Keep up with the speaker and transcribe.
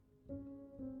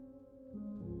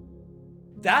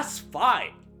That's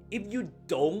fine if you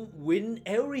don't win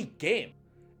every game.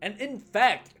 And in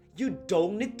fact, you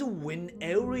don't need to win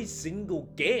every single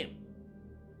game.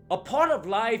 A part of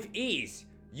life is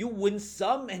you win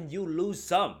some and you lose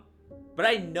some. But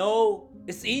I know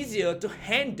it's easier to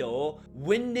handle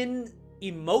winning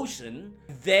emotion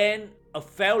than a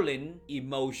failing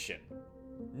emotion.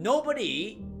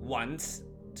 Nobody wants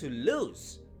to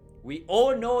lose. We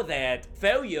all know that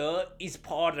failure is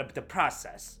part of the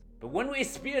process. But when we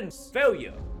experience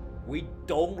failure, we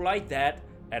don't like that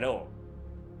at all.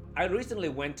 I recently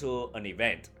went to an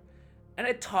event and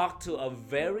I talked to a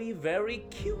very, very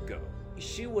cute girl.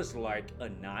 She was like a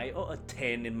 9 or a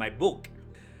 10 in my book.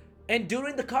 And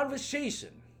during the conversation,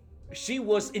 she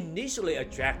was initially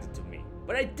attracted to me.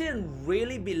 But I didn't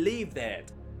really believe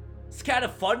that. It's kind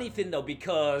of funny thing though,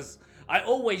 because I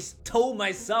always told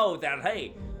myself that,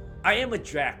 hey, I am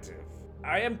attractive,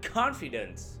 I am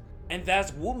confident, and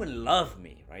that woman love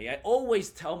me, right? I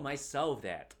always tell myself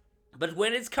that. But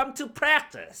when it's come to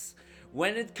practice,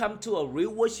 when it come to a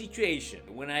real world situation,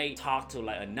 when I talk to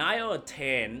like a 9 or a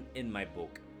 10 in my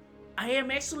book, I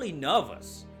am actually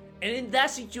nervous. And in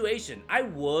that situation, I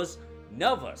was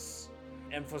nervous.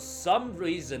 And for some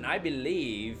reason, I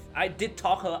believe I did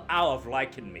talk her out of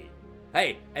liking me.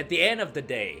 Hey, at the end of the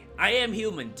day, I am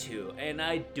human too, and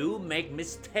I do make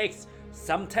mistakes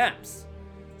sometimes.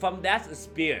 From that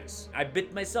experience, I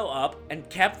beat myself up and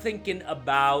kept thinking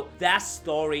about that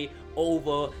story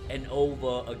over and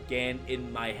over again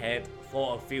in my head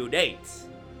for a few days.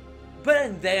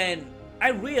 But then I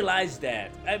realized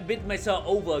that I beat myself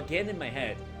over again in my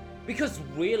head because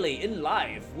really in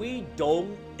life we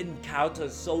don't encounter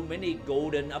so many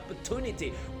golden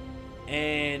opportunities.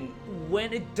 And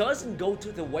when it doesn't go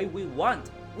to the way we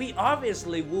want, we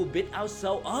obviously will beat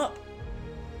ourselves up.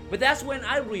 But that's when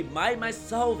I remind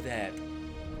myself that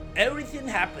everything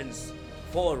happens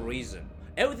for a reason.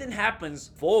 Everything happens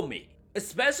for me.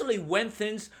 Especially when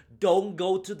things don't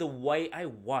go to the way I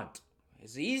want.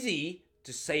 It's easy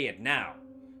to say it now,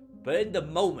 but in the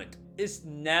moment, it's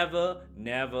never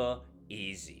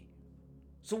easy.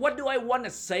 So what do I want to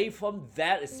say from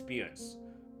that experience?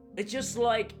 It's just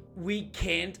like we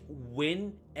can't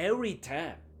win every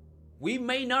time. We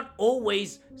may not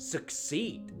always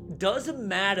succeed. Doesn't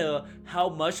matter how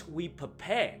much we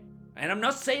prepare. And I'm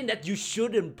not saying that you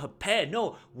shouldn't prepare.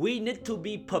 No, we need to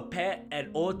be prepared at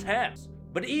all times.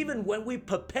 But even when we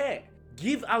prepare,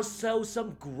 give ourselves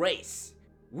some grace.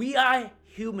 We are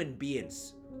human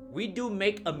beings. We do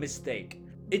make a mistake.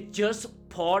 It's just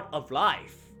part of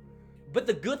life. But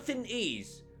the good thing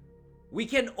is, we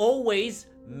can always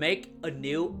make a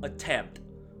new attempt.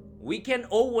 We can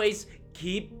always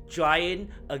keep trying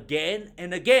again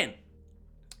and again.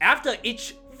 After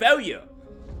each failure,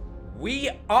 we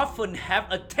often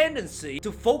have a tendency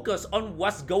to focus on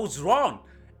what goes wrong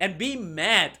and be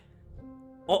mad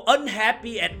or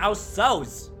unhappy at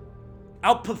ourselves,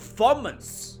 our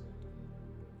performance.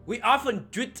 We often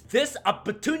treat this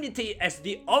opportunity as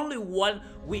the only one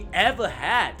we ever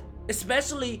had,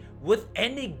 especially with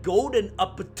any golden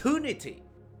opportunity.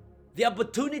 The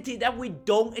opportunity that we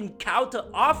don't encounter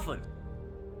often.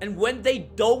 And when they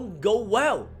don't go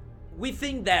well, we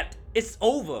think that it's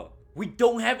over. We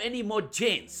don't have any more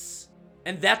chance.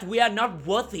 And that we are not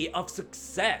worthy of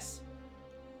success.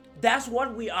 That's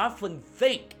what we often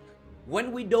think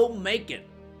when we don't make it,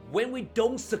 when we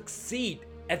don't succeed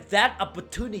at that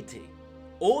opportunity.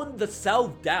 On the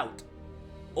self-doubt,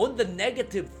 on the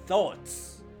negative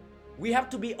thoughts. We have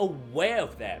to be aware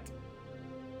of that.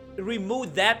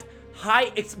 Remove that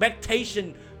high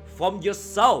expectation from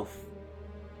yourself.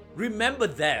 Remember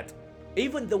that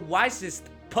even the wisest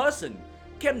person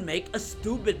can make a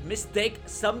stupid mistake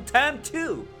sometime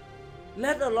too.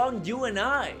 Let alone you and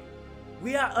I.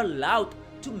 We are allowed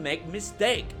to make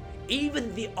mistakes,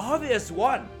 even the obvious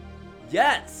one.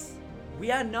 Yes, we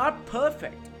are not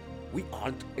perfect. We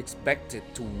aren't expected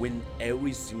to win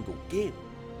every single game.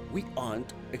 We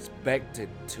aren't expected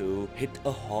to hit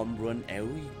a home run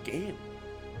every game.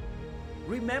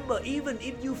 Remember, even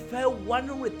if you fail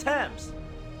 100 times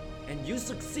and you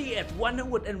succeed at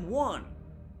 101,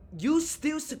 you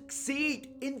still succeed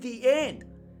in the end.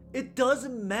 It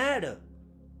doesn't matter.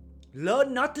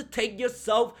 Learn not to take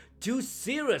yourself too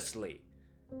seriously.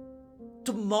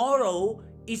 Tomorrow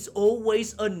is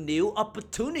always a new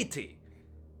opportunity.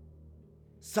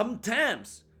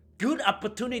 Sometimes good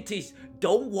opportunities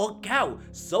don't work out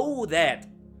so that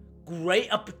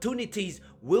great opportunities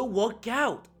will work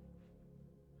out.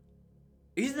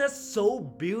 Isn't that so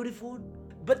beautiful?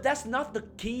 But that's not the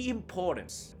key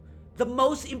importance. The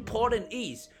most important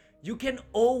is you can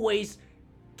always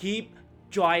keep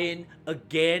trying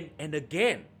again and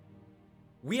again.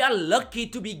 We are lucky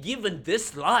to be given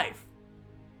this life.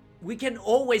 We can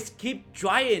always keep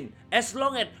trying as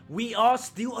long as we are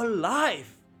still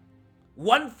alive.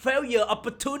 One failure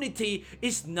opportunity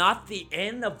is not the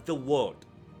end of the world.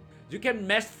 You can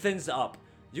mess things up.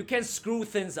 You can screw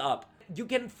things up. You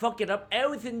can fuck it up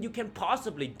everything you can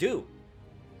possibly do.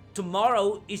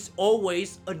 Tomorrow is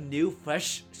always a new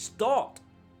fresh start.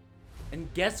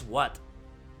 And guess what?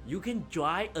 You can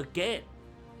try again.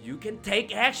 You can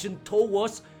take action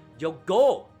towards your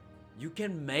goal. You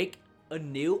can make a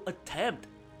new attempt.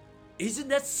 Isn't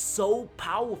that so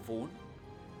powerful?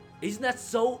 Isn't that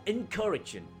so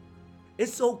encouraging?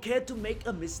 It's okay to make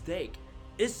a mistake.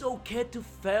 It's okay to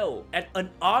fail at an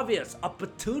obvious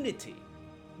opportunity.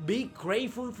 Be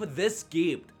grateful for this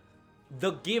gift,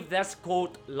 the gift that's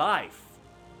called life.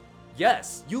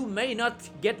 Yes, you may not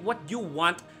get what you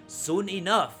want soon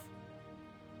enough,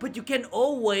 but you can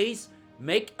always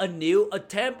make a new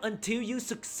attempt until you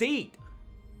succeed.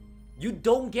 You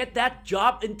don't get that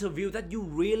job interview that you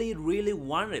really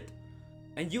wanted,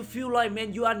 and you feel like,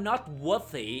 man, you are not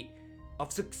worthy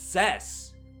of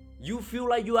success. You feel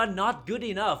like you are not good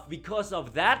enough because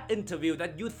of that interview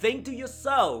that you think to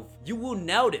yourself you will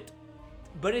nail it,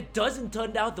 but it doesn't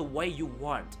turn out the way you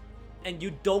want, and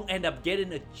you don't end up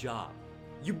getting a job.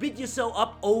 You beat yourself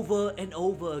up over and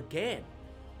over again.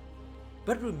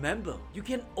 But remember, you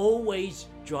can always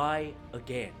try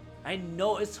again. I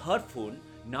know it's hurtful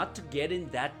not to get in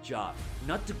that job,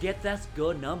 not to get that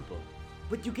girl number,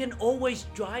 but you can always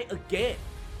try again.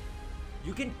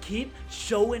 You can keep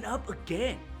showing up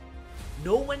again.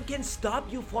 No one can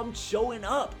stop you from showing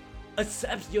up.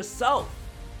 Accept yourself.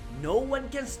 No one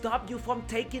can stop you from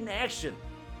taking action.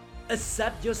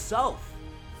 Accept yourself.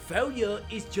 Failure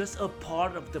is just a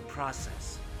part of the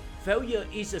process. Failure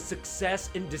is a success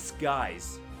in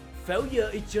disguise. Failure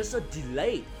is just a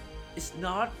delay. It's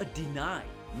not a deny.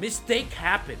 Mistake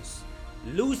happens.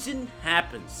 Losing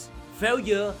happens.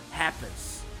 Failure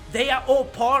happens. They are all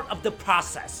part of the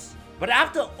process. But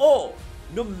after all,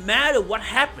 no matter what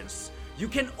happens, you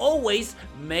can always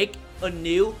make a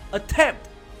new attempt.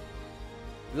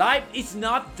 Life is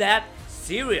not that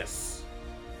serious.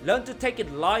 Learn to take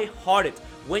it lighthearted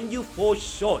when you fall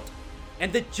short,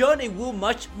 and the journey will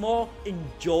much more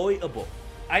enjoyable.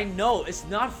 I know it's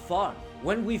not fun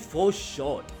when we fall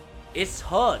short. It's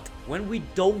hard when we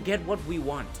don't get what we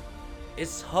want.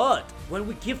 It's hard when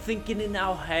we keep thinking in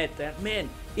our head that, man,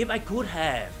 if I could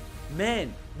have,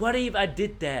 man, what if I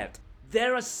did that?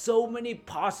 There are so many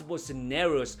possible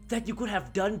scenarios that you could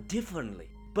have done differently.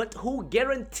 But who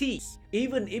guarantees,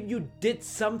 even if you did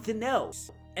something else,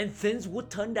 and things would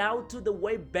turn out to the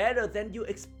way better than you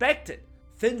expected,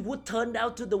 things would turn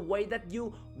out to the way that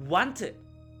you wanted?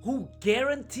 Who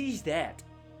guarantees that?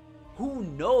 Who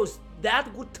knows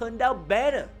that would turn out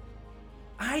better?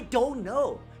 I don't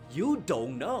know. You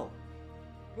don't know.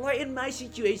 Like in my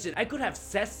situation, I could have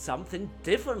said something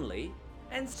differently,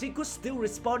 and she could still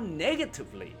respond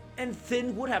negatively, and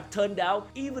things would have turned out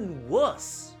even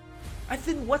worse. I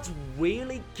think what's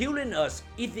really killing us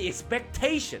is the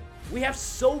expectation. We have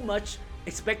so much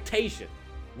expectation.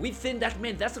 We think that,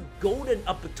 man, that's a golden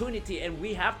opportunity and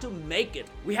we have to make it.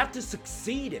 We have to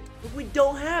succeed it. But we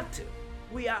don't have to.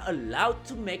 We are allowed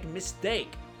to make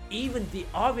mistakes, even the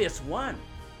obvious one.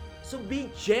 So be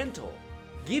gentle.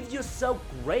 Give yourself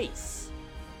grace.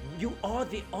 You are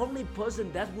the only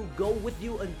person that will go with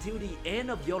you until the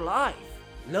end of your life.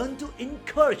 Learn to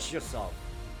encourage yourself.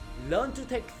 Learn to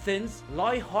take things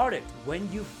lighthearted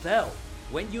when you fail,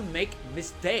 when you make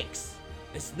mistakes.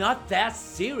 It's not that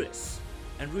serious.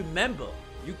 And remember,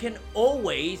 you can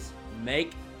always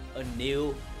make a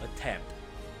new attempt.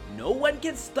 No one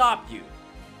can stop you.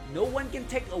 No one can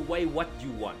take away what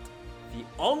you want. The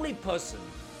only person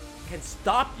can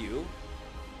stop you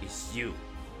is you.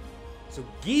 So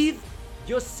give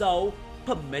yourself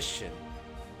permission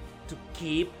to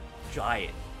keep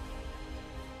trying,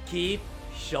 keep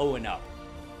showing up,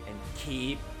 and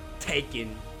keep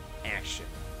taking action.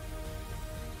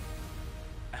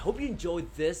 I hope you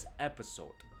enjoyed this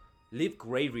episode. Leave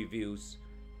great reviews,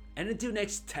 and until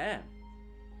next time,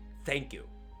 thank you.